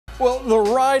Well, the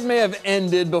ride may have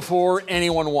ended before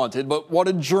anyone wanted, but what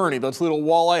a journey the Toledo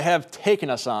Walleye have taken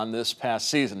us on this past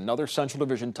season. Another Central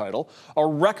Division title, a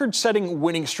record-setting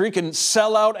winning streak, and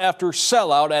sellout after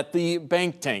sellout at the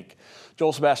Bank Tank.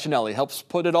 Joel Sebastianelli helps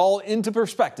put it all into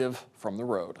perspective from the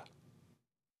road.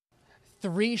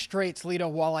 3 straight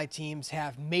Toledo Walleye teams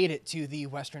have made it to the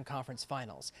Western Conference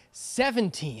Finals.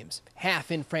 7 teams, half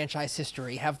in franchise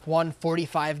history, have won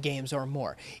 45 games or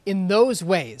more. In those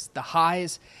ways, the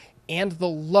highs and the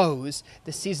lows,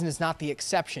 the season is not the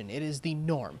exception, it is the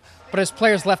norm. But as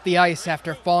players left the ice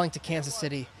after falling to Kansas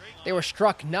City, they were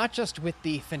struck not just with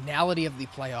the finality of the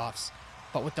playoffs,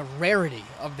 but with the rarity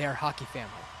of their hockey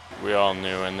family. We all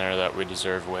knew in there that we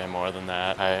deserved way more than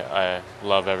that. I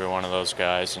love every one of those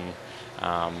guys, and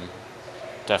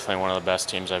definitely one of the best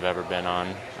teams I've ever been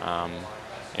on,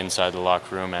 inside the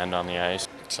locker room and on the ice.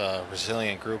 It's a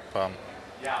resilient group.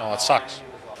 It sucks.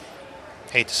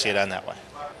 Hate to see it end that way.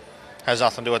 Has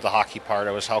nothing to do with the hockey part.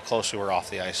 It was how close we were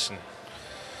off the ice. And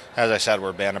as I said,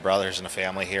 we're a band of brothers and a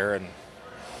family here, and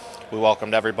we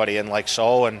welcomed everybody in like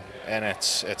so. And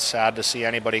it's sad to see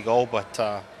anybody go, but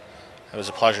it was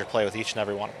a pleasure to play with each and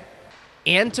every one of them.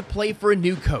 And to play for a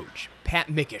new coach, Pat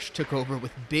Mickish took over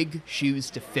with big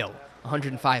shoes to fill.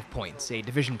 105 points, a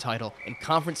division title, and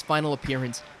conference final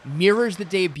appearance, mirrors the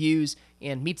debuts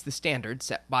and meets the standards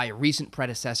set by recent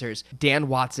predecessors Dan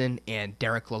Watson and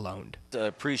Derek Lalonde. I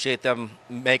appreciate them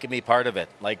making me part of it.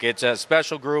 Like, it's a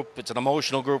special group, it's an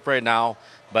emotional group right now,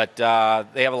 but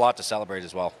they have a lot to celebrate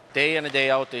as well. Day in and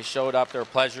day out, they showed up. They're a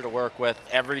pleasure to work with.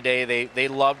 Every day, they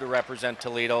love to represent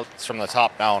Toledo. It's from the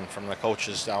top down, from the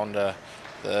coaches down to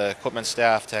the equipment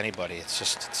staff to anybody.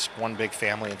 It's one big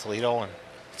family in Toledo, and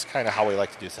it's kind of how we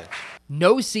like to do things.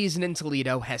 No season in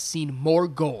Toledo has seen more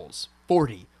goals,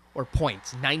 40, or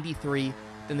points, 93,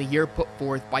 than the year put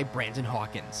forth by Brandon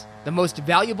Hawkins. The Most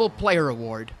Valuable Player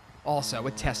Award, also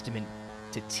a testament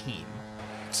to team.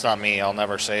 It's not me. I'll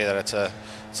never say that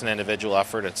it's an individual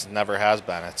effort. It never has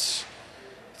been. It's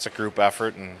a group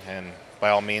effort, and by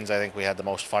all means, I think we had the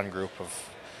most fun group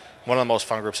one of the most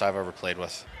fun groups I've ever played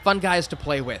with. Fun guys to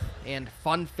play with and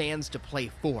fun fans to play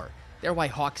for. They're why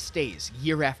Hawk stays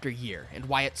year after year, and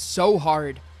why it's so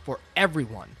hard for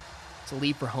everyone to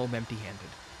leave for home empty-handed.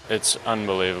 It's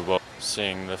unbelievable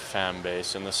seeing the fan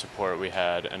base and the support we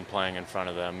had and playing in front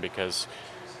of them, because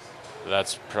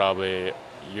that's probably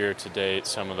year to date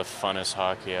some of the funnest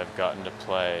hockey I've gotten to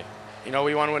play. You know,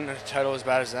 we want to win a title as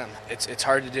bad as them. It's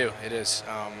hard to do, it is.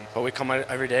 But we come out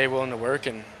every day willing to work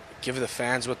and give the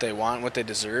fans what they want, what they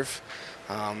deserve,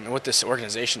 and what this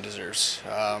organization deserves.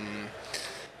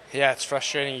 Yeah, it's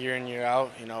frustrating year in, year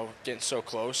out, you know, getting so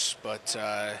close, but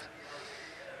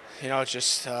you know, it's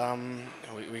just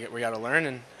we got to learn,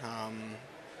 and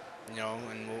you know,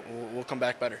 and we'll come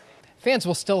back better. Fans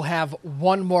will still have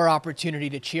one more opportunity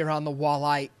to cheer on the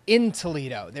Walleye in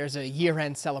Toledo. There's a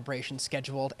year-end celebration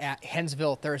scheduled at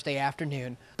Hensville Thursday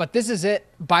afternoon, but this is it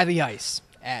by the ice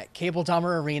at Cable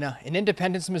Dahmer Arena in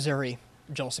Independence, Missouri.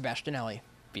 Joel Sebastianelli,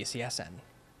 BCSN.